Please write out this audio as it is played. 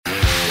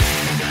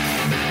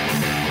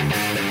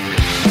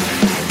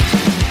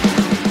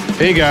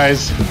Hey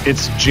guys,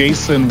 it's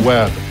Jason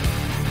Webb.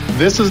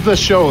 This is the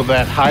show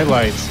that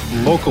highlights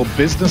local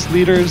business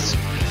leaders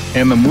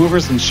and the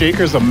movers and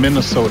shakers of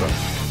Minnesota.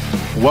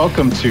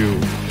 Welcome to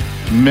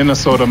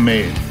Minnesota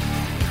Made.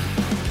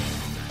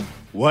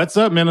 What's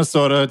up,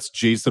 Minnesota? It's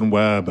Jason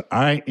Webb.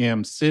 I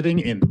am sitting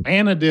in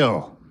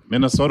Annandale,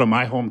 Minnesota,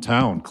 my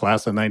hometown,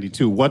 class of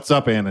 92. What's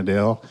up,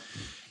 Annandale?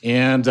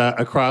 And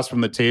across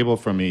from the table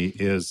from me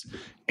is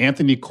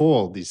Anthony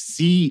Cole, the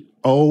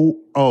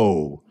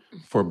COO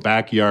for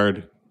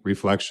Backyard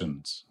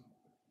Reflections.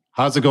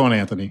 How's it going,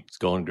 Anthony? It's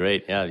going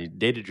great. Yeah, you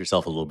dated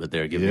yourself a little bit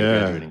there, giving me a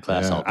graduating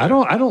class out there.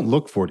 I don't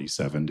look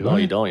 47, do I? No,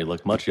 you don't. You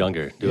look much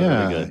younger. Doing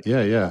really good.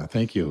 Yeah.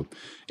 Thank you.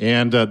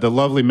 And the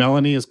lovely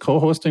Melanie is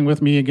co-hosting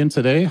with me again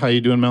today. How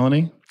you doing,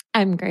 Melanie?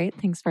 I'm great.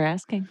 Thanks for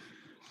asking.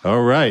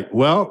 All right.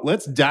 Well,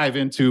 let's dive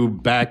into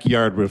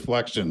Backyard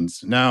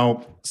Reflections.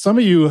 Now, some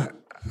of you,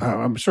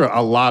 I'm sure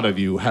a lot of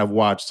you have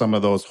watched some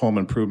of those home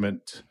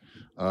improvement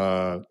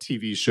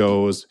TV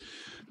shows,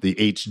 the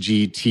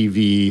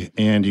HGTV,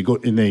 and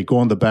they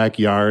go in the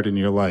backyard and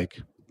you're like,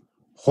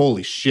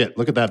 holy shit,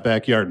 look at that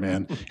backyard,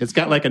 man. It's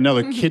got like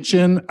another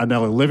kitchen,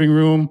 another living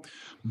room,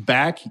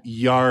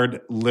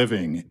 backyard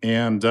living.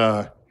 And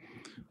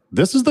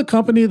this is the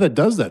company that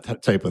does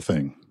that type of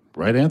thing.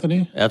 Right,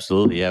 Anthony?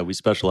 Absolutely, yeah. We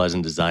specialize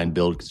in design,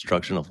 build,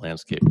 construction of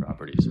landscape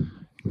properties.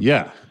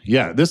 Yeah.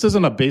 This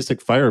isn't a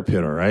basic fire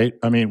pit, all right?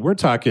 I mean, we're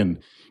talking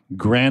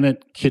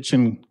granite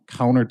kitchen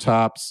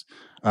countertops,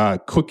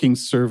 cooking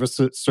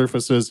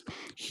surfaces,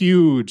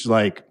 huge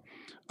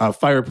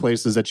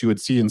fireplaces that you would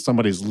see in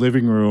somebody's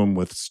living room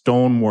with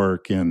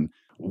stonework and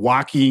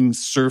walking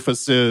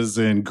surfaces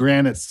and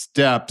granite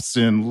steps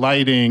and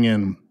lighting.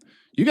 And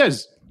you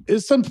guys,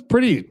 it's some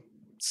pretty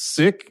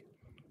sick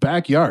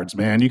backyards,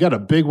 man. You got a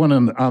big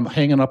one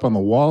hanging up on the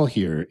wall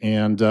here.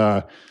 And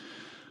I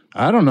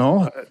don't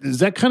know, is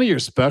that kind of your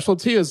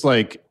specialty? Is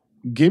like,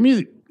 give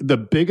me the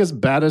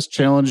biggest, baddest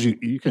challenge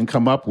you can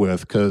come up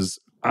with, because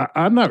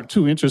I'm not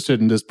too interested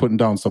in just putting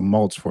down some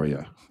mulch for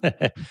you.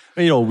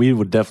 We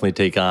would definitely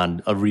take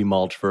on a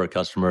remulch for a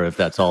customer if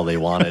that's all they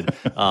wanted.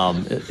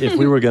 If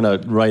we were going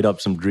to write up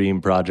some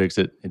dream projects,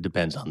 it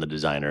depends on the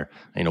designer.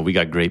 We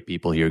got great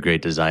people here,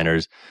 great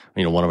designers.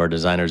 One of our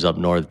designers up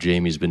north,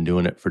 Jamie's been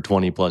doing it for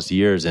 20 plus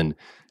years, and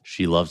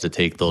she loves to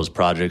take those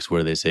projects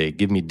where they say,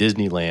 give me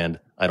Disneyland,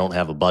 I don't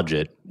have a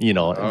budget,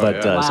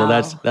 Wow. So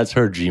that's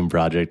her dream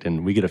project,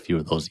 and we get a few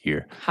of those a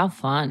year. How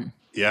fun.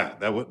 Yeah,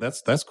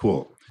 that's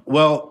cool.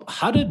 Well,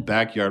 how did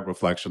Backyard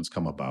Reflections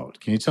come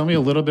about? Can you tell me a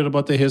little bit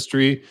about the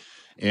history?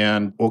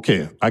 And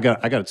okay, I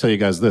got to tell you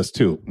guys this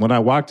too. When I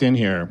walked in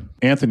here,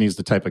 Anthony's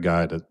the type of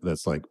guy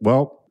that's like,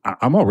 well,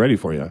 I'm all ready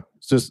for you.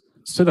 Just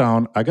sit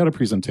down. I got a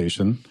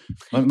presentation.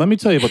 Let me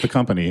tell you about the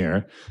company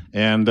here.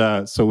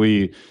 And so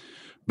we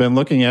been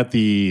looking at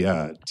the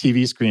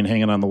TV screen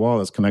hanging on the wall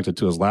that's connected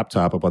to his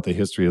laptop about the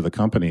history of the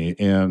company.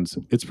 And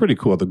it's pretty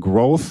cool. The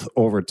growth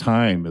over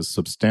time is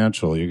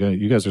substantial.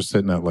 You guys are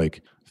sitting at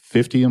like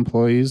 50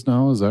 employees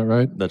now, is that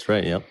right? That's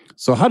right, yep.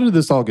 So how did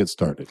this all get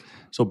started?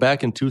 So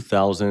back in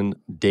 2000,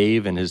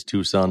 Dave and his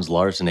two sons,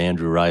 Lars and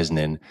Andrew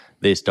Reisnen,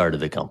 they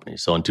started the company.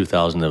 So in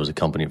 2000, there was a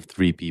company of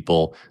 3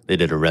 people. They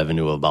did a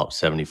revenue of about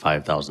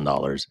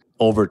 $75,000.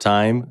 Over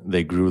time,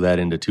 they grew that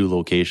into 2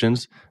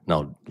 locations.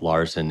 Now,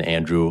 Lars and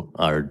Andrew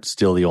are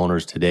still the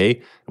owners today.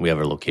 And we have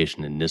our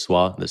location in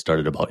Nisswa that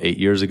started about 8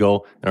 years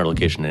ago, and our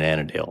location in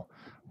Annandale.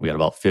 We got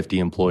about 50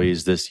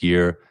 employees this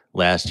year.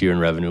 Last year in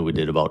revenue, we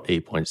did about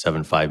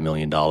 $8.75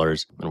 million,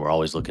 and we're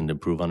always looking to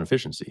improve on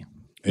efficiency.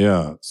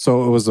 Yeah.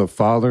 So it was a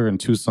father and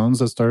 2 sons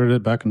that started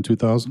it back in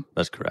 2000?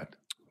 That's correct.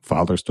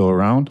 Father still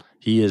around?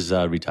 He is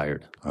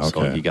retired. Okay.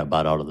 So he got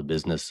bought out of the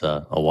business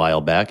a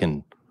while back,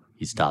 and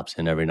he stops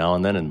in every now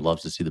and then and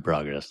loves to see the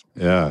progress.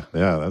 Yeah,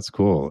 that's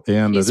cool.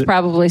 And He's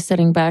probably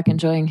sitting back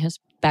enjoying his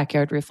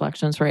backyard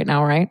reflections right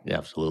now, right? Yeah,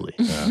 absolutely.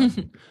 Yeah.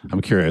 I'm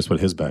curious what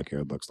his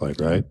backyard looks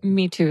like, right?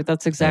 Me too.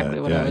 That's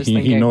exactly what I was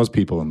thinking. He knows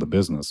people in the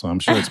business, so I'm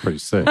sure it's pretty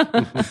sick.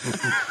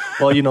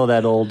 Well,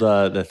 that old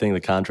the thing,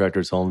 the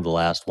contractor's home, the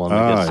last one.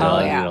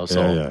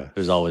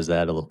 There's always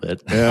that a little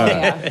bit.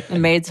 Yeah. The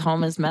maid's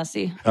home is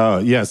messy. Oh,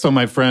 yeah. So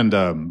my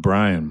friend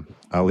Brian,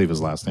 I'll leave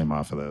his last name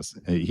off of this.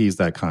 He's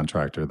that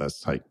contractor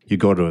that's like, you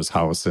go to his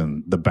house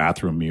and the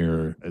bathroom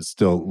mirror is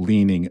still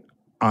leaning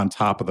on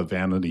top of the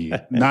vanity,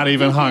 not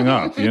even hung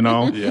up,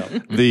 Yeah.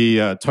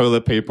 The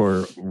toilet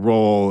paper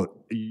roll,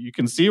 you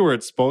can see where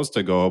it's supposed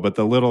to go, but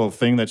the little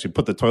thing that you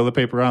put the toilet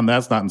paper on,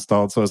 that's not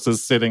installed. So it's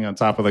just sitting on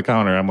top of the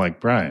counter. I'm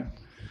like, Brian,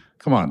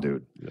 come on,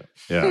 dude.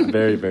 Yeah.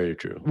 Very, very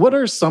true. What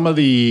are some of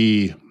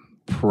the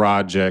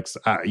projects,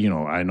 I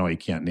know you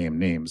can't name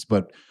names,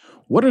 but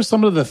what are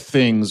some of the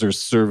things or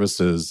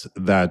services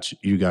that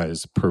you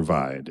guys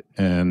provide?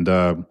 And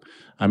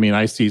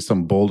I see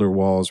some boulder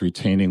walls,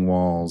 retaining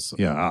walls.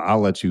 Yeah, I'll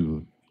let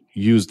you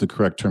use the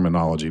correct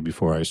terminology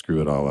before I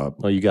screw it all up.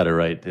 Well, you got it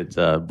right. It's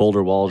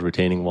boulder walls,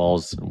 retaining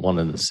walls, one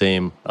and the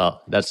same.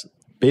 That's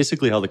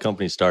basically how the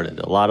company started.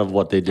 A lot of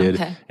what they did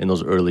in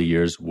those early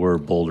years were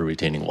boulder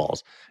retaining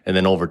walls. And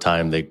then over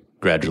time, they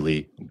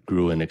gradually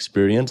grew in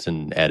experience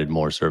and added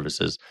more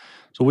services.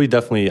 So we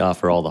definitely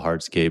offer all the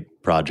hardscape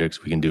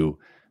projects. We can do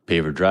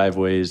paver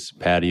driveways,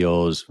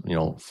 patios,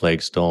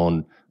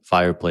 flagstone,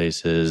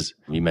 fireplaces.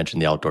 You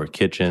mentioned the outdoor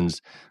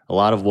kitchens. A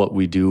lot of what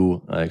we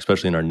do,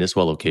 especially in our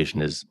Nisswa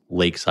location, is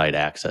lakeside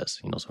access.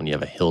 So when you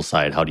have a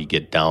hillside, how do you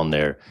get down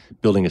there?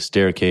 Building a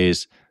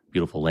staircase,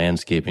 beautiful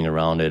landscaping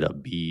around it, a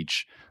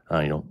beach,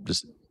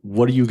 just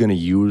what are you going to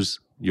use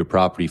your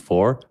property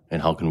for,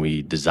 and how can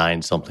we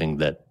design something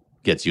that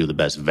gets you the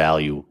best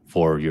value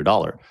for your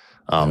dollar?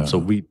 So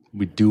we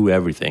do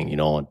everything.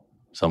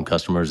 Some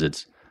customers,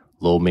 it's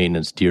low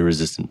maintenance deer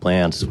resistant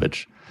plants,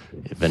 which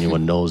if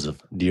anyone knows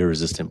of deer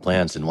resistant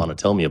plants and want to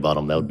tell me about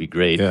them, that would be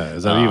great. Yeah,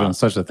 is that even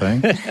such a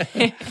thing?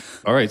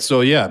 All right,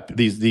 so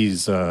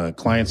these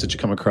clients that you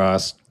come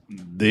across,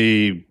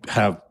 they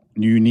have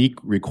unique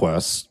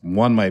requests.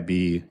 One might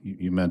be,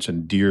 you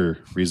mentioned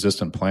deer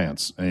resistant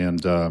plants,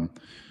 and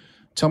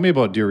tell me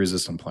about deer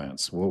resistant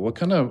plants. Well, what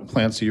kind of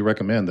plants do you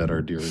recommend that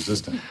are deer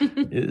resistant?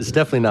 It's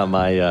definitely not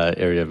my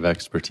area of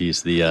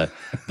expertise. The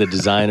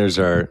designers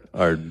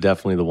are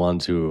definitely the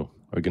ones who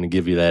are going to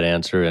give you that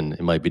answer, and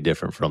it might be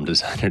different from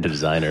designer to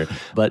designer.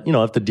 But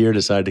if the deer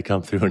decide to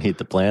come through and eat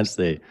the plants,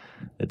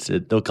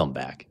 they'll come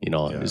back.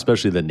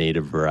 Especially the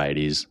native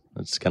varieties.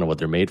 That's kind of what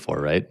they're made for,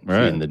 right?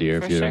 Feeding the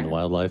deer, feeding the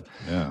wildlife.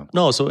 Yeah.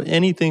 No, so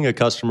anything a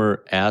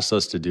customer asks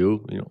us to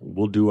do,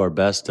 we'll do our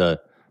best to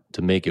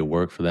make it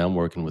work for them,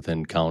 working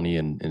within county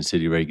and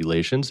city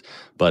regulations.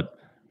 But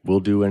we'll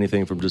do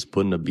anything from just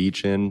putting a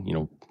beach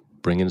in,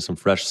 bringing some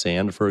fresh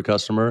sand for a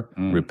customer,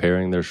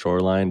 repairing their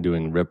shoreline,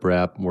 doing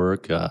riprap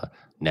work.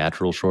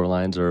 Natural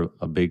shorelines are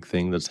a big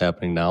thing that's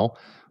happening now,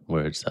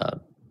 where it's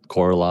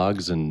coral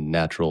logs and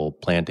natural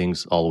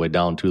plantings all the way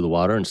down to the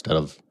water instead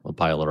of a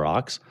pile of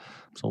rocks.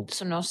 So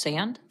no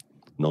sand?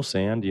 No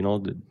sand,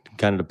 it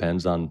kind of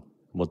depends on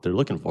what they're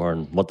looking for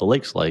and what the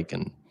lake's like.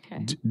 And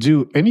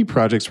do any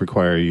projects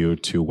require you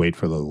to wait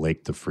for the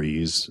lake to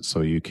freeze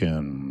so you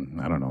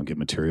can, get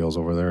materials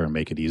over there and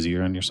make it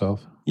easier on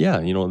yourself?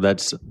 Yeah,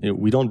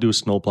 we don't do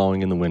snow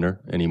plowing in the winter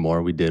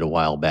anymore. We did a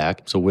while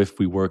back. So if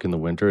we work in the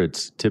winter,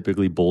 it's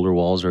typically boulder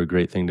walls are a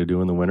great thing to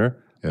do in the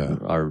winter. Yeah.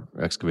 Our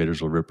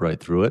excavators will rip right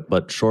through it.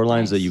 But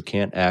shorelines that you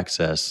can't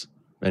access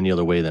any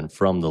other way than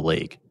from the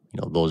lake,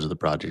 those are the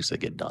projects that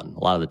get done.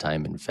 A lot of the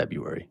time in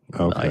February,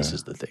 when the ice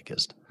is the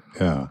thickest.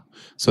 Yeah.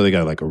 So they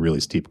got like a really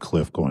steep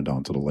cliff going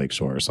down to the lake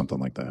shore or something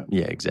like that.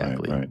 Yeah,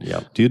 exactly. Right.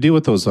 Yep. Do you deal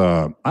with those,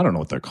 I don't know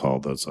what they're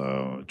called, those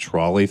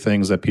trolley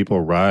things that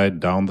people ride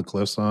down the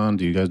cliffs on?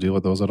 Do you guys deal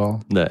with those at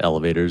all? The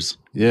elevators.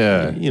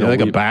 Yeah.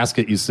 A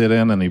basket you sit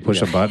in and you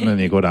push a button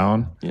and you go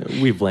down?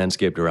 We've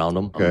landscaped around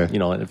them. Okay.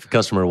 If a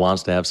customer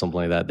wants to have something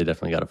like that, they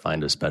definitely got to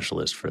find a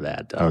specialist for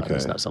that. Okay.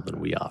 It's not something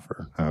we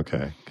offer.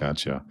 Okay.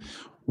 Gotcha.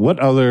 What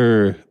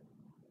other,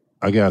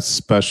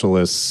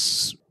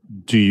 specialists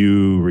do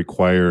you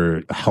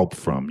require help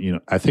from?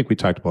 I think we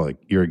talked about like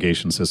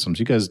irrigation systems.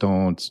 You guys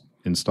don't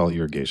install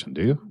irrigation,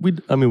 do you? We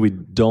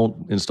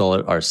don't install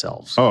it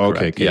ourselves. Oh, okay.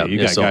 Correct. Yeah. You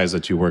got guys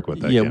that you work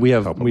with. That we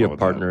have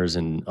partners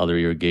in other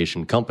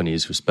irrigation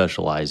companies who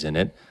specialize in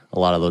it. A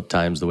lot of the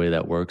times the way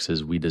that works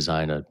is we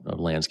design a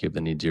landscape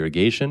that needs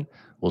irrigation.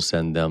 We'll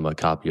send them a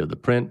copy of the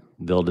print.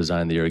 They'll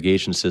design the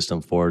irrigation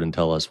system for it and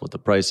tell us what the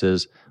price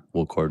is.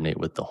 We'll coordinate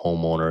with the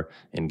homeowner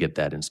and get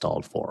that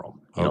installed for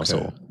them.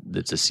 So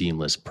it's a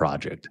seamless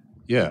project.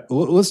 Yeah.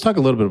 Well, let's talk a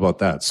little bit about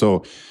that.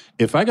 So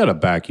if I got a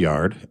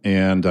backyard,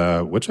 and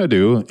which I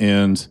do,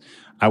 and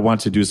I want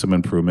to do some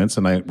improvements,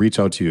 and I reach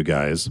out to you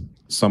guys,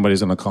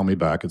 somebody's going to call me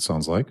back, it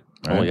sounds like.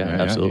 Right? Oh, yeah,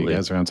 absolutely. You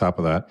guys are on top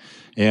of that.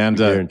 And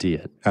guarantee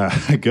it.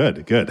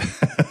 Good.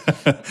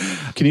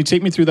 Can you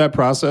take me through that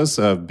process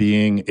of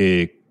being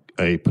a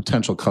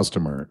potential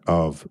customer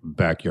of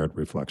Backyard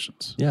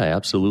Reflections? Yeah,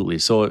 absolutely.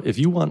 So if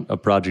you want a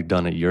project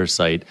done at your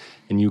site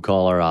and you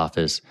call our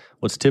office,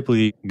 what's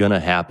typically going to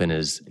happen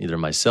is either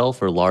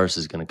myself or Lars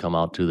is going to come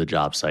out to the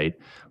job site.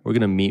 We're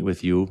going to meet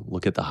with you,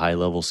 look at the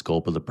high-level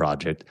scope of the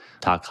project,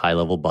 talk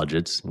high-level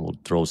budgets, and we'll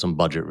throw some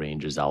budget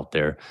ranges out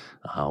there.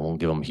 I won't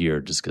give them here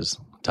just because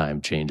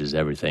time changes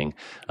everything.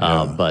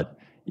 But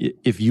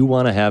if you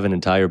want to have an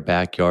entire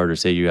backyard, or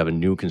say you have a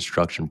new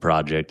construction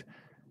project,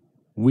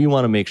 we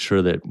want to make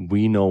sure that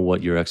we know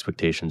what your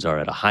expectations are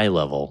at a high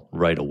level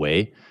right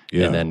away,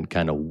 and then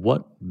kind of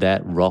what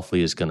that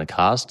roughly is going to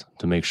cost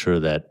to make sure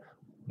that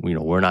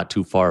we're not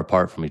too far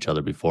apart from each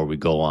other before we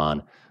go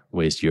on,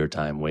 waste your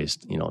time,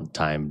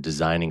 time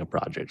designing a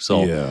project.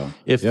 So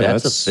if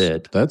that's a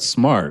fit, that's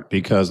smart,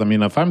 because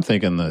if I'm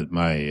thinking that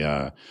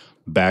my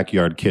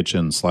backyard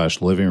kitchen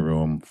 / living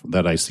room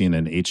that I seen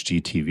in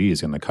HGTV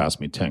is going to cost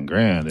me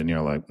 $10,000, and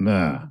you're like,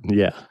 nah.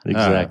 Yeah,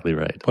 exactly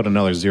right. Put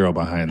another zero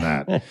behind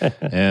that.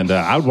 And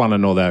I would want to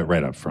know that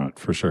right up front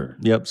for sure.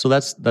 Yep. So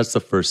that's the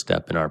first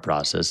step in our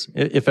process.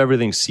 If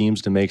everything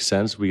seems to make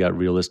sense, we got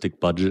realistic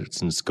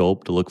budgets and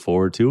scope to look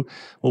forward to.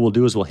 What we'll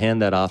do is we'll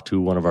hand that off to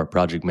one of our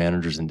project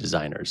managers and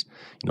designers.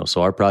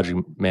 So our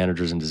project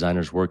managers and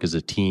designers work as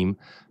a team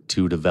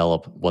to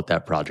develop what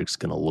that project's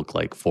going to look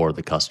like for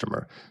the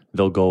customer.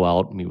 They'll go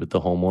out, meet with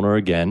the homeowner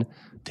again,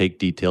 take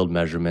detailed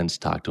measurements,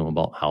 talk to them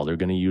about how they're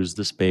going to use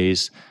the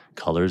space,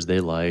 colors they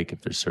like,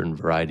 if there's certain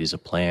varieties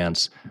of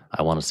plants.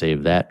 I want to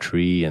save that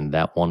tree and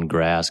that one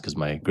grass because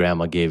my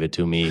grandma gave it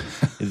to me.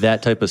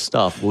 That type of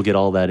stuff. We'll get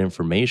all that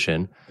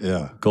information.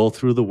 Yeah. Go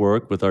through the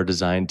work with our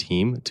design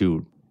team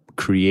to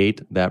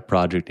create that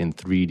project in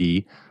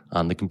 3D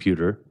on the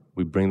computer.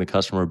 We bring the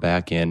customer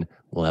back in.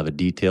 We'll have a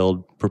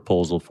detailed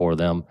proposal for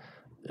them,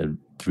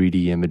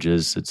 3D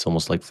images. It's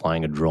almost like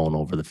flying a drone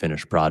over the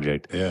finished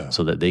project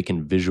so that they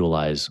can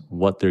visualize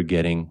what they're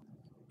getting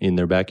in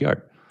their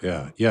backyard.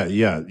 Yeah.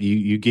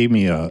 You gave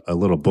me a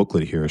little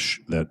booklet here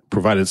that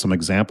provided some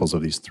examples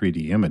of these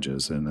 3D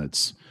images, and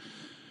it's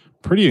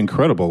pretty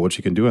incredible what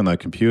you can do on that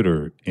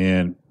computer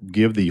and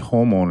give the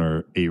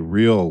homeowner a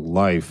real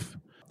life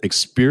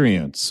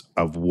experience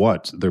of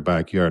what their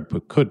backyard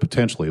could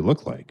potentially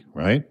look like,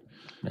 right?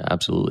 Yeah,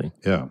 absolutely.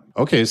 Yeah.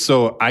 Okay,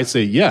 so I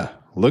say,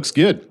 looks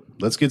good.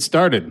 Let's get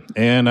started.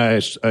 And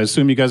I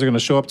assume you guys are going to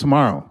show up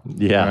tomorrow.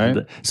 Yeah.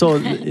 Right? So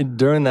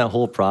during that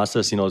whole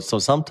process, so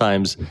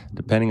sometimes,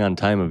 depending on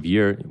time of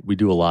year, we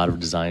do a lot of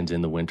designs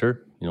in the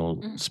winter.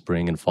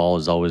 Spring and fall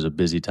is always a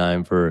busy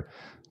time for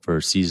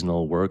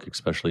seasonal work,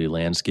 especially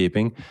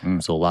landscaping.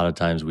 So a lot of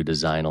times we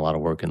design a lot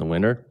of work in the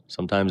winter.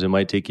 Sometimes it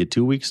might take you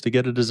 2 weeks to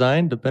get a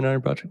design, depending on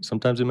your project.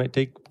 Sometimes it might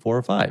take 4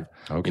 or 5.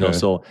 Okay.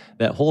 So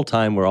that whole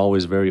time we're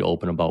always very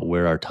open about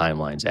where our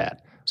timeline's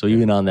at. So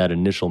even on that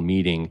initial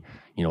meeting,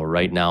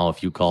 right now,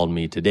 if you called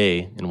me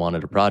today and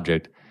wanted a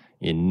project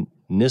in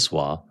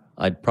Nisswa,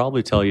 I'd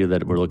probably tell you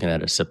that we're looking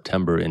at a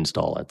September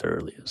install at the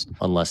earliest,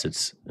 unless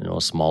it's a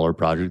smaller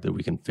project that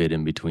we can fit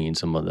in between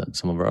some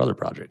of our other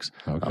projects.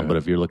 Okay. But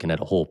if you're looking at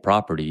a whole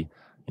property,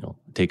 it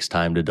takes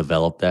time to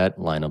develop that,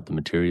 line up the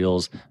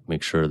materials,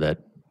 make sure that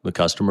the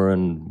customer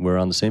and we're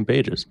on the same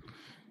pages.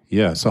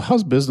 Yeah. So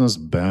how's business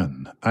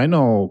been? I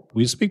know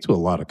we speak to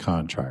a lot of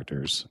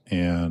contractors,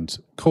 and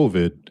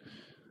COVID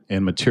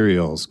and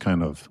materials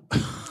kind of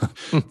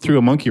threw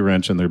a monkey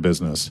wrench in their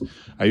business.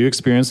 Are you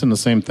experiencing the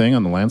same thing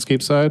on the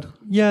landscape side?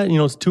 Yeah,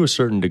 to a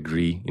certain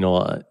degree.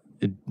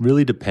 It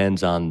really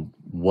depends on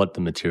what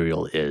the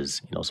material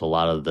is. So a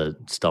lot of the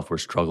stuff we're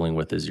struggling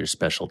with is your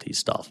specialty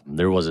stuff.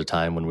 There was a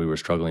time when we were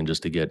struggling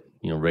just to get,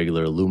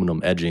 regular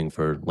aluminum edging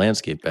for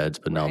landscape beds,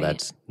 but now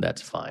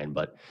that's fine.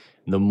 But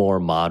the more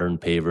modern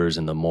pavers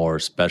and the more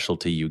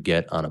specialty you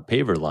get on a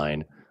paver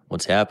line,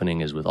 what's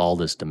happening is with all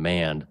this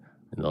demand,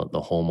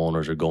 the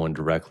homeowners are going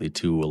directly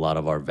to a lot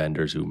of our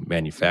vendors who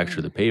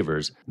manufacture the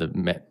pavers.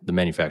 The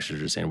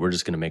manufacturers are saying, we're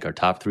just going to make our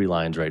top 3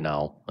 lines right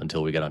now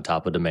until we get on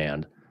top of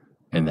demand,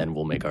 and then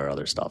we'll make our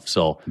other stuff.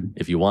 So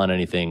if you want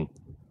anything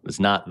that's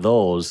not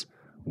those,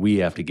 we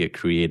have to get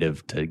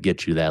creative to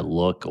get you that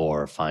look,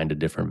 or find a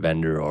different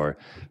vendor, or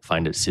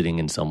find it sitting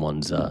in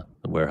someone's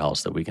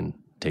warehouse that we can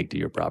take to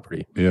your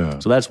property. Yeah.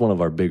 So that's one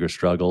of our bigger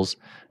struggles.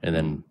 And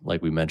then,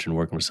 like we mentioned,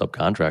 working with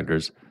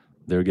subcontractors,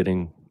 they're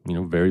getting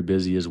very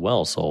busy as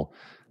well. So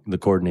the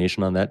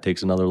coordination on that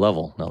takes another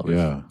level now that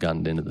we've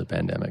gotten into the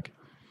pandemic.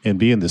 And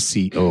being the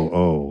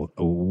COO,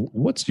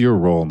 what's your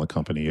role in the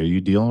company? Are you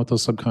dealing with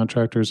those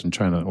subcontractors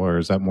and or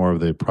is that more of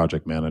the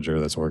project manager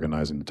that's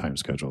organizing the time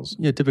schedules?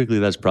 Yeah, typically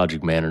that's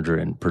project manager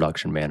and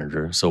production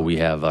manager. So we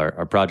have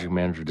our project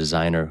manager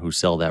designer who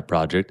sell that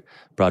project.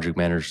 Project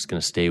manager is going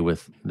to stay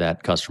with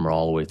that customer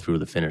all the way through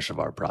the finish of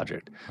our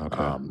project.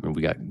 Okay. And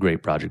we got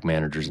great project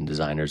managers and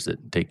designers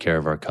that take care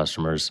of our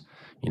customers.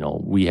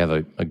 We have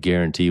a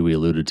guarantee we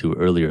alluded to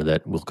earlier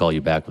that we'll call you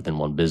back within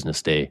 1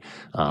 business day.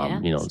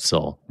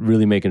 So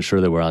really making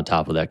sure that we're on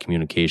top of that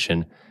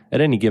communication.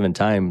 At any given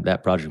time,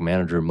 that project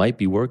manager might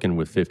be working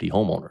with 50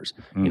 homeowners.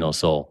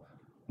 So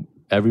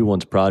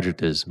everyone's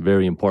project is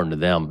very important to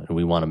them, and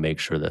we want to make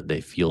sure that they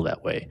feel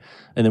that way.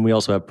 And then we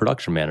also have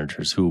production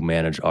managers who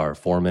manage our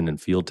foremen and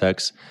field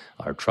techs,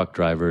 our truck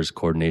drivers,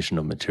 coordination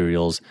of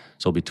materials.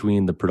 So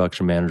between the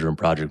production manager and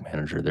project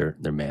manager,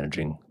 they're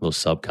managing those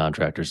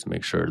subcontractors to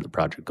make sure the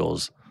project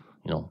goes,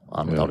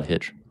 on without a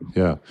hitch.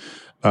 Yeah.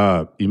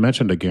 You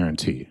mentioned a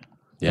guarantee.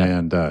 Yeah.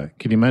 And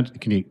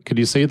could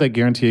you say that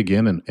guarantee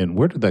again? And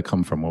where did that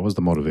come from? What was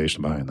the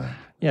motivation behind that?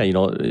 Yeah,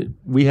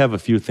 we have a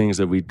few things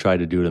that we try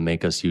to do to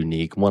make us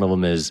unique. One of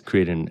them is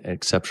create an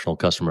exceptional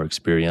customer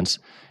experience.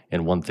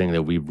 And one thing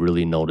that we've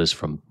really noticed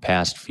from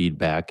past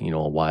feedback, a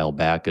while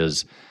back,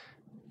 is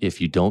if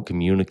you don't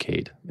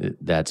communicate,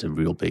 that's a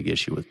real big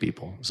issue with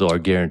people. So our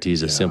guarantee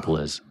is as simple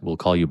as we'll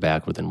call you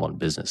back within 1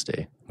 business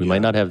day. We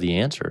might not have the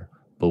answer,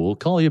 but we'll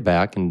call you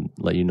back and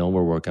let you know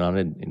we're working on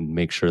it and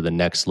make sure the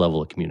next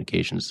level of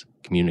communication is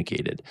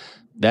communicated.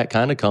 That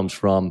kind of comes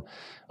from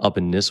up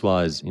in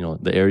Nisswa is,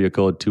 the area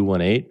code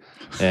 218.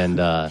 And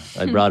I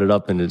brought it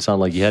up and it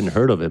sounded like you hadn't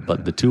heard of it,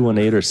 but the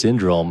 218er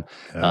syndrome,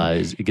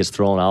 it gets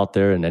thrown out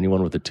there, and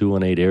anyone with a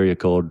 218 area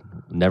code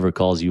never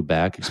calls you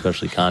back,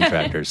 especially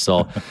contractors.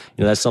 So,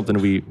 that's something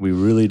we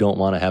really don't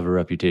want to have a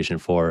reputation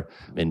for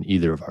in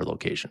either of our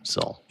locations.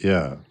 So,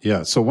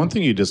 yeah. So one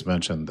thing you just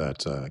mentioned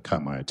that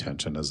caught my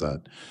attention is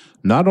that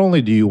not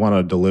only do you want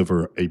to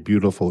deliver a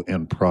beautiful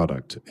end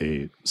product,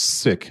 a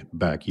sick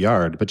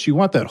backyard, but you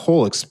want that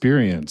whole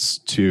experience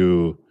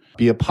to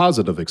be a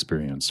positive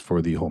experience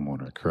for the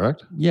homeowner,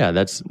 correct? Yeah,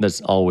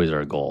 that's always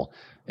our goal.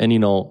 And,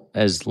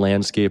 as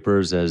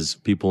landscapers, as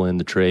people in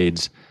the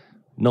trades,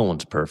 no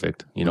one's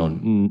perfect.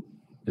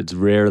 It's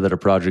rare that a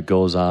project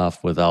goes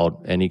off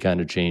without any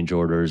kind of change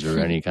orders or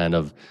any kind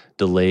of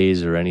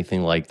delays or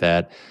anything like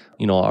that.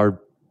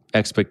 Our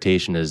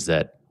expectation is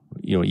that,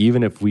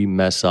 even if we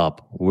mess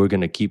up, we're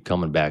going to keep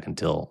coming back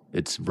until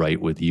it's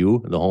right with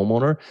you, the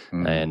homeowner,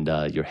 and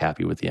you're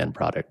happy with the end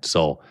product.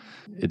 So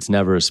it's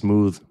never as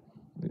smooth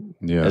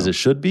as it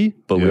should be,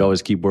 but we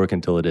always keep working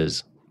until it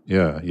is.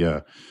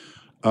 Yeah.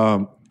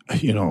 I'm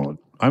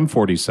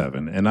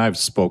 47, and I've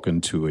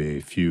spoken to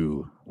a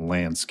few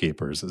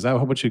landscapers. Is that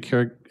what you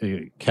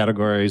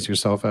categorize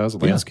yourself as, a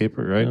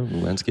landscaper, right?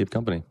 Yeah, landscape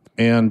company.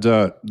 And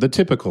the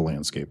typical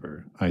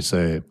landscaper,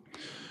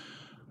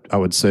 I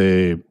would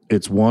say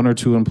it's one or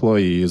two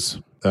employees.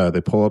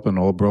 They pull up an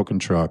old broken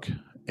truck,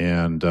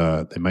 and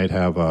they might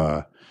have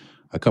a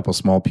couple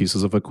small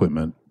pieces of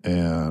equipment,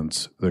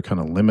 and they're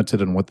kind of limited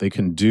in what they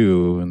can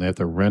do, and they have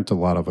to rent a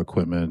lot of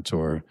equipment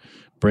or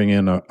bring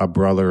in a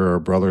brother or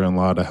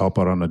brother-in-law to help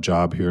out on a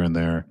job here and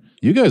there.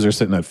 You guys are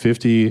sitting at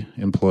 50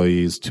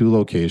 employees, 2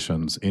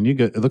 locations, and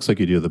it looks like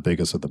you do the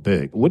biggest of the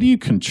big. What do you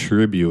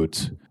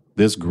contribute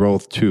this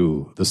growth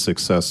to, the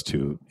success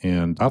to?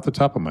 And off the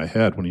top of my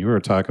head, when you were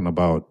talking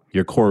about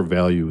your core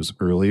values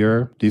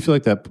earlier, do you feel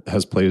like that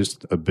has played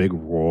a big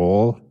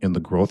role in the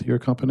growth of your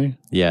company?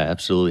 Yeah,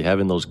 absolutely.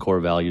 Having those core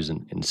values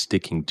and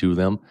sticking to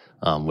them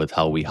with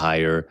how we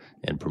hire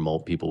and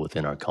promote people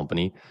within our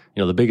company.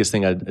 The biggest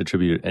thing I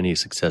attribute any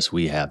success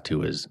we have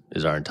to is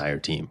our entire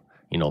team.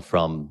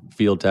 From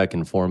field tech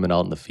and foreman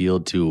out in the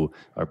field to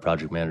our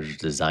project managers,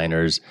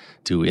 designers,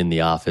 to in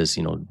the office,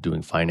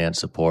 doing finance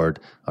support,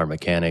 our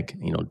mechanic,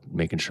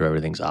 making sure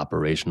everything's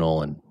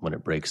operational, and when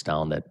it breaks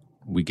down that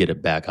we get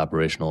it back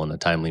operational in a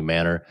timely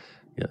manner.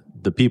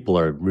 The people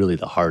are really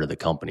the heart of the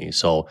company.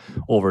 So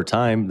over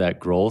time, that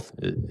growth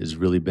has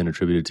really been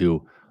attributed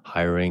to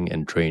hiring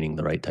and training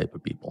the right type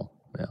of people.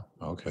 Yeah.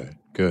 Okay,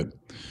 good.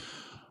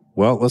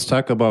 Well, let's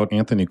talk about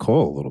Anthony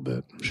Cole a little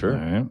bit. Sure. All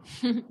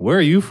right. Where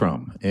are you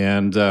from?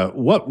 And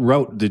what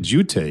route did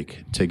you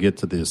take to get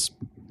to this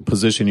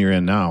position you're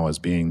in now as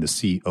being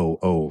the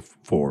COO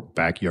for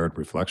Backyard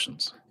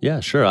Reflections?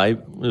 Yeah, sure. I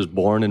was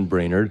born in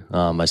Brainerd.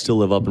 I still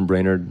live up in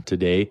Brainerd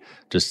today,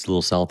 just a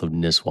little south of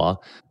Nisswa.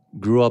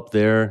 Grew up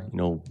there,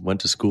 went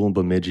to school in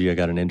Bemidji. I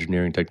got an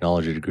engineering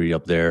technology degree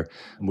up there,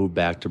 moved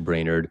back to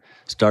Brainerd,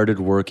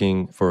 started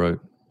working for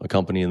a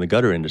company in the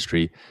gutter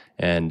industry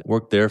and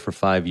worked there for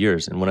 5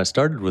 years. And when I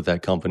started with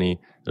that company,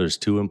 there was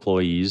 2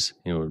 employees,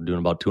 doing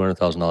about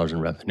 $200,000 in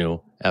revenue.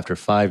 After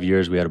 5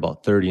 years, we had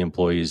about 30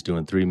 employees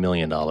doing $3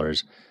 million.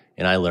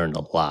 And I learned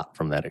a lot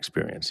from that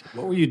experience.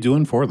 What were you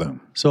doing for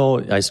them?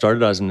 So I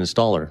started as an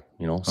installer,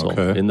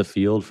 Okay. in the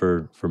field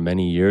for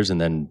many years. And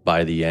then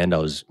by the end, I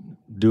was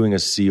doing a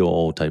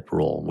COO type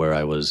role where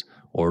I was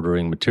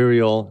ordering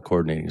material,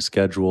 coordinating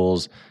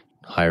schedules,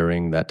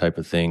 hiring, that type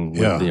of thing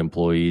with the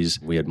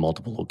employees. We had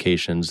multiple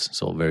locations,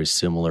 so a very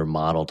similar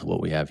model to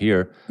what we have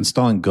here.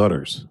 Installing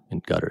gutters. In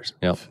gutters,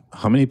 yep.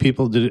 How many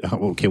people did it?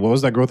 Okay, what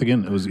was that growth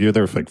again? You're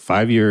there for like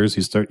 5 years.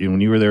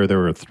 When you were there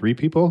were 3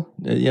 people?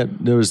 Yeah,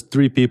 there was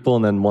 3 people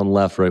and then 1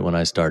 left right when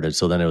I started.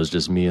 So then it was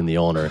just me and the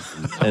owner.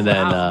 And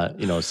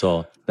then,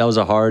 so that was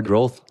a hard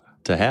growth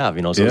to have, so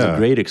it was a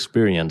great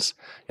experience.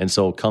 And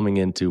so coming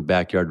into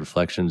Backyard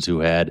Reflections, who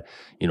had,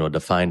 a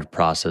defined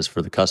process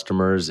for the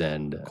customers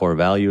and core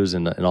values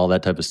and all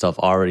that type of stuff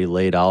already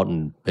laid out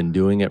and been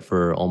doing it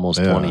for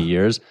almost 20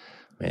 years,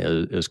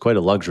 it was quite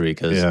a luxury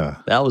because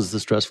that was the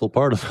stressful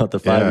part about the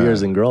 5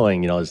 years and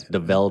growing, is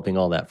developing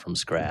all that from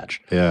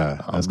scratch.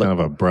 Yeah, that's kind of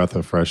a breath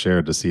of fresh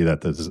air to see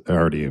that this is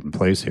already in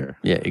place here.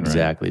 Yeah,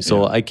 exactly. Right?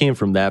 So I came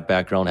from that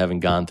background, having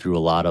gone through a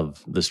lot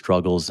of the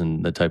struggles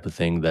and the type of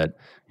thing that,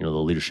 the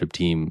leadership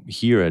team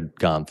here had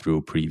gone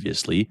through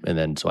previously. And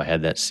then so I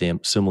had that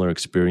similar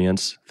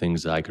experience,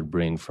 things that I could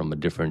bring from a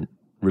different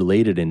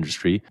related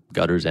industry.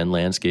 Gutters and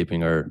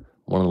landscaping are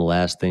one of the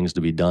last things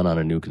to be done on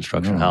a new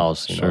construction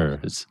house.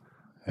 It's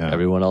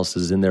everyone else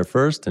is in there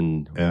first,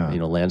 and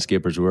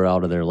landscapers were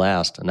out of there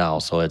last now.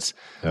 So it's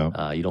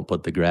you don't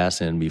put the grass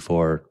in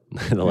before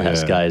the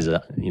last guy's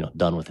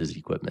done with his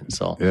equipment.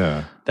 So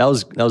that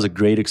was a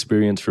great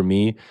experience for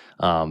me.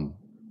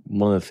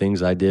 One of the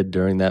things I did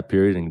during that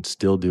period and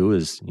still do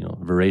is,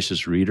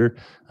 voracious reader.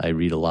 I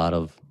read a lot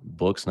of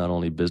books, not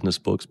only business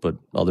books, but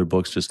other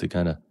books just to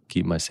kind of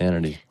keep my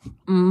sanity.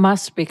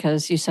 Must,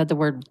 because you said the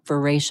word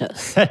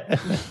voracious.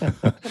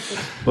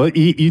 Well,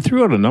 you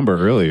threw out a number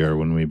earlier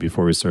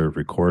before we started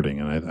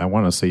recording, and I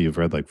want to say you've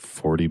read like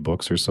 40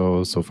 books or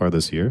so far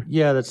this year.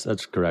 Yeah,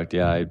 that's correct.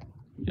 Yeah,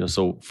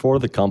 so for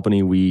the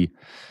company,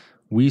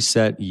 we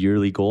set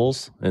yearly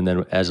goals, and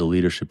then as a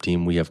leadership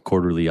team, we have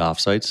quarterly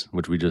offsites,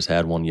 which we just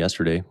had one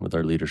yesterday with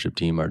our leadership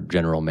team, our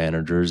general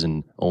managers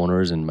and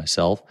owners and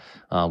myself,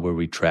 where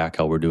we track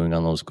how we're doing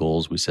on those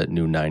goals. We set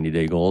new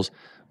 90-day goals.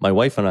 My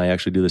wife and I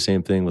actually do the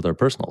same thing with our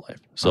personal life.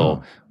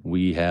 So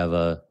we have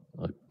a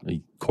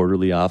a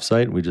quarterly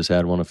offsite. We just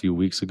had one a few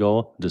weeks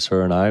ago. Just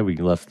her and I. We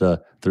left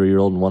the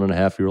 3-year-old and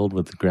 1.5-year-old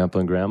with grandpa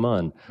and grandma,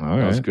 and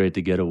it was great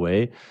to get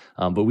away.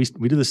 But we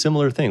do the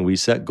similar thing. We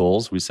set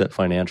goals. We set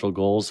financial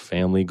goals,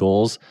 family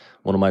goals.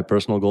 One of my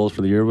personal goals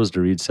for the year was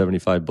to read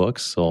 75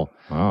 books. So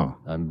wow,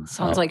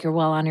 sounds like you're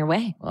well on your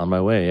way. On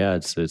my way, yeah.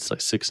 It's like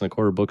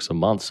 6.25 books a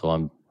month. So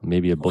I'm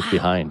maybe a book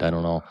behind. I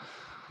don't know.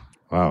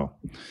 Wow.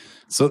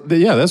 So,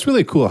 that's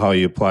really cool how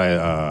you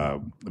apply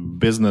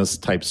business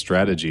type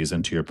strategies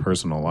into your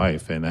personal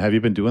life. And have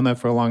you been doing that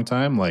for a long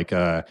time? Like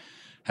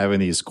having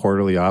these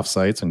quarterly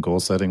offsites and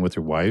goal setting with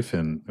your wife?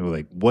 And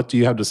like, what do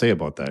you have to say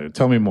about that?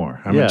 Tell me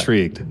more. I'm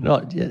intrigued.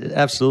 No,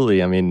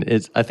 absolutely. I mean,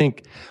 I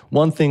think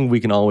one thing we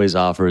can always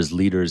offer as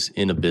leaders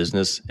in a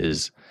business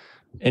is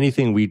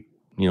anything we,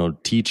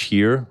 teach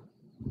here,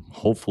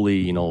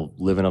 hopefully,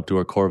 living up to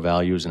our core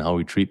values and how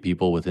we treat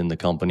people within the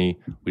company.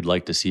 We'd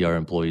like to see our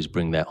employees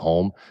bring that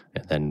home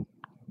and then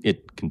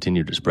it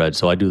continue to spread.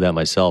 So I do that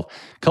myself.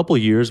 A couple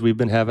of years we've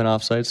been having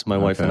offsites, my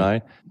wife and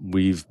I.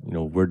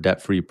 We're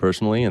debt-free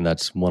personally, and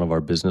that's one of our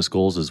business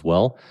goals as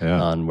well.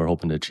 Yeah. And we're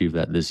hoping to achieve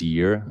that this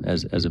year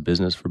as a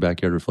business for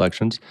Backyard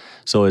Reflections.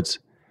 So it's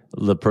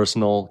the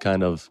personal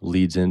kind of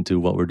leads into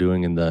what we're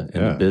doing in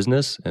the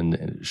business, and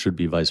it should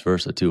be vice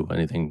versa too.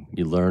 Anything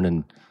you learn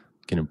and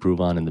can improve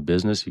on in the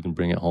business, you can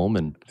bring it home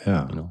and,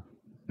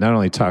 not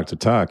only talk the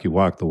talk, you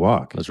walk the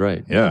walk. That's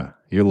right. Yeah.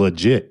 You're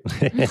legit.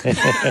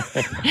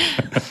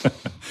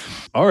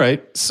 All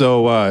right.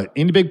 So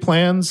any big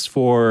plans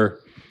for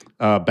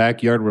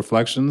Backyard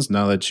Reflections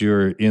now that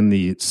you're in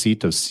the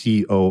seat of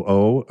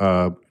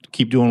COO?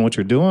 Keep doing what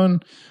you're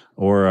doing?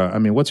 Or,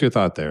 what's your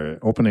thought there?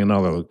 Opening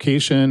another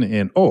location?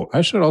 And, I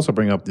should also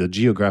bring up the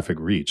geographic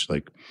reach.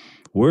 Like,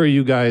 where are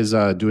you guys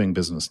doing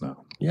business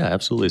now? Yeah,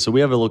 absolutely. So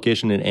we have a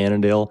location in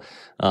Annandale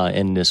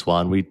and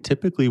Nisswa. We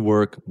typically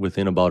work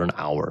within about an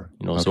hour.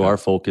 So our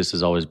focus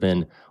has always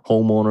been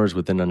homeowners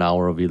within an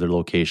hour of either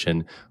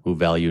location who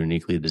value a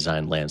uniquely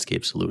designed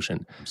landscape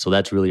solution. So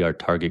that's really our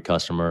target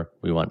customer.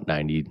 We want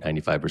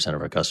 95%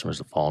 of our customers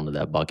to fall into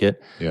that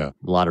bucket. Yeah.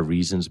 A lot of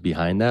reasons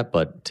behind that,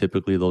 but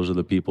typically those are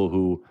the people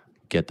who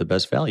get the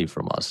best value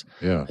from us.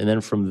 Yeah. And then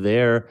from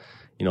there,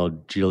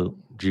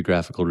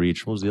 geographical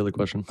reach. What was the other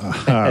question?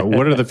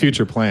 What are the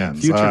future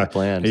plans? Future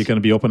plans. Are you going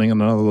to be opening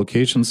another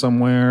location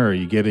somewhere? Are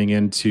you getting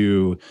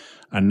into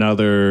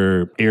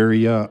another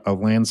area of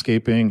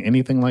landscaping?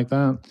 Anything like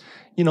that?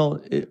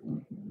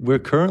 We're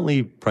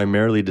currently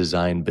primarily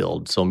design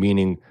build. So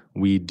meaning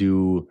we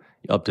do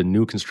up to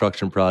new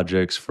construction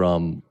projects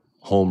from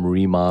home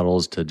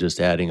remodels to just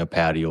adding a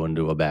patio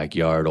into a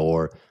backyard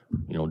or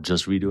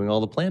just redoing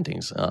all the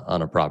plantings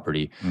on a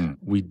property.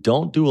 We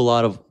don't do a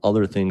lot of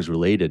other things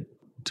related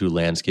to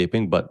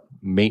landscaping, but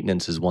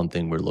maintenance is one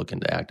thing we're looking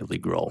to actively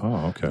grow.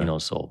 Oh, okay.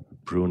 So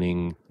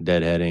pruning,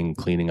 deadheading,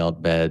 cleaning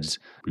out beds,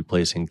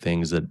 replacing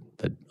things that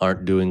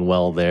aren't doing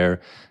well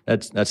there.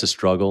 That's a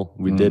struggle.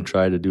 We did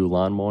try to do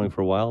lawn mowing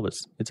for a while, but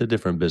it's a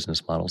different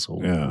business model, so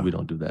we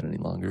don't do that any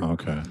longer.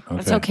 Okay.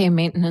 It's okay.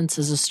 Maintenance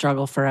is a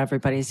struggle for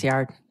everybody's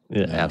yard.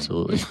 Yeah,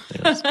 absolutely.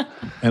 Yes.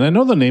 And I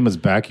know the name is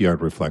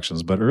Backyard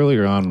Reflections, but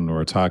earlier on when we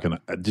were talking,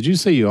 did you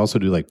say you also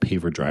do like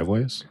paver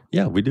driveways?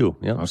 Yeah, we do.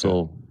 Yeah. Okay.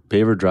 So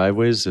paver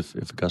driveways, if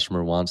a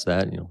customer wants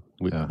that,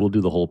 we'll do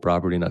the whole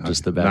property, not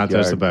just the backyard. Not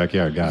just the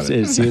backyard. Got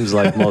it. It seems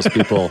like most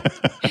people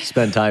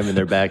spend time in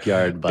their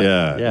backyard, but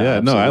yeah.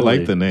 No, I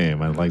like the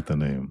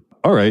name.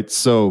 All right.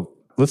 So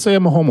let's say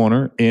I'm a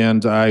homeowner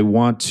and I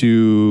want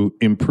to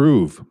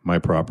improve my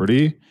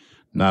property,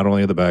 not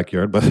only the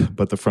backyard,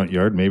 but the front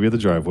yard, maybe the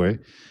driveway.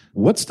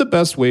 What's the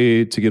best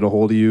way to get a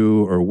hold of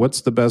you, or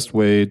what's the best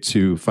way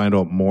to find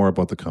out more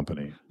about the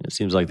company? It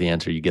seems like the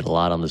answer you get a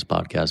lot on this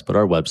podcast, but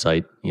our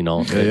website,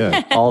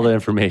 all the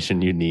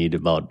information you need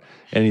about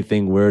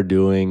anything we're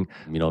doing,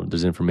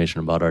 there's information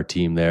about our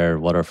team there,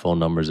 what our phone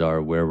numbers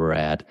are, where we're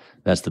at.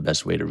 That's the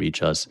best way to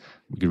reach us.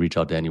 You can reach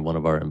out to any one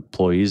of our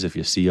employees if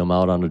you see them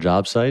out on a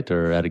job site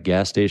or at a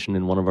gas station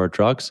in one of our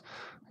trucks.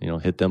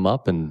 Hit them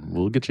up and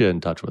we'll get you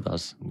in touch with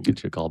us and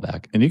get you a call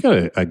back. And you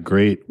got a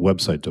great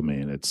website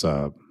domain. It's,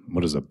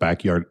 what is it,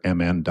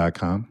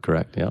 backyardmn.com?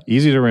 Correct, yeah.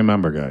 Easy to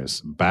remember,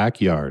 guys.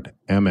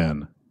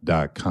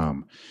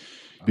 Backyardmn.com.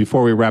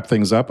 Before we wrap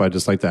things up, I'd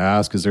just like to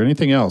ask, is there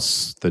anything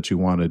else that you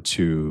wanted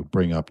to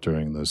bring up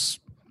during this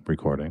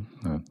recording?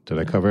 Did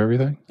I cover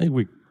everything? I think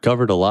we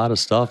covered a lot of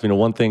stuff.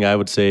 One thing I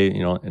would say,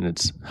 and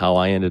it's how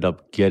I ended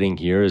up getting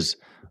here is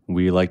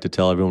we like to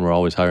tell everyone we're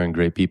always hiring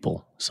great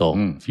people. So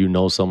if you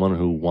know someone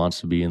who wants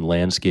to be in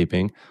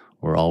landscaping,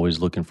 we're always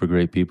looking for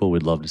great people.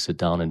 We'd love to sit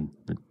down and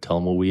tell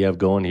them what we have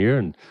going here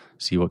and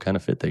see what kind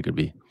of fit they could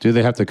be. Do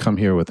they have to come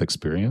here with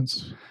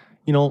experience?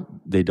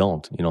 They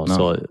don't. No.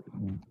 So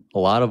a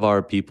lot of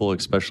our people,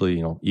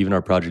 especially, even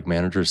our project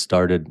managers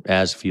started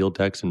as field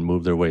techs and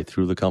moved their way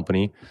through the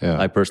company. Yeah.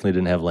 I personally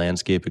didn't have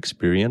landscape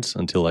experience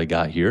until I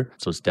got here.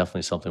 So it's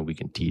definitely something we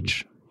can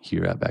teach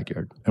here at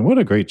Backyard. And what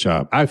a great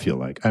job, I feel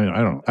like. I don't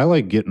know. I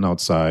like getting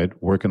outside,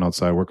 working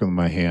with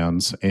my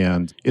hands.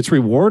 And it's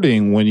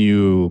rewarding when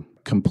you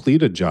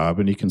complete a job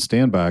and you can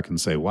stand back and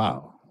say,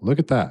 wow, look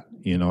at that.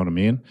 You know what I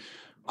mean?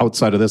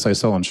 outside of this, I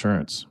sell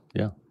insurance.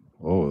 Yeah.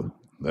 Oh,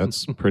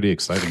 that's pretty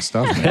exciting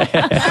stuff, man.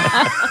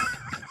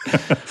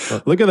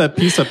 Look at that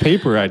piece of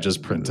paper I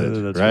just printed,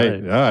 That's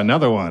right? Yeah,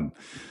 another one.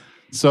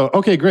 So,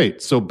 okay,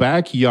 great. So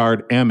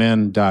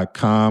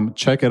backyardmn.com.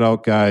 Check it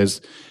out,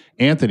 guys.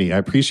 Anthony, I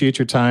appreciate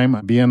your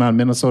time being on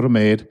Minnesota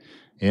Made,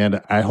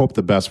 and I hope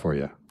the best for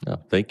you. Yeah,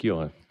 thank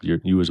you.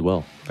 You as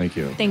well. Thank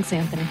you. Thanks,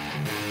 Anthony.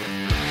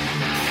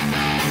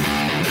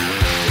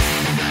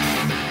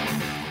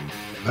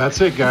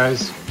 That's it,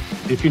 guys.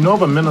 If you know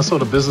of a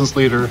Minnesota business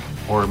leader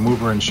or a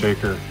mover and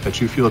shaker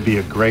that you feel would be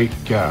a great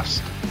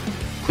guest,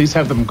 please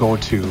have them go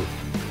to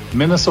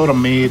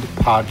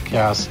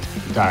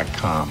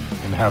minnesotamadepodcast.com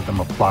and have them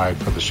apply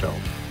for the show.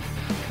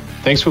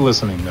 Thanks for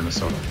listening,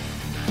 Minnesota.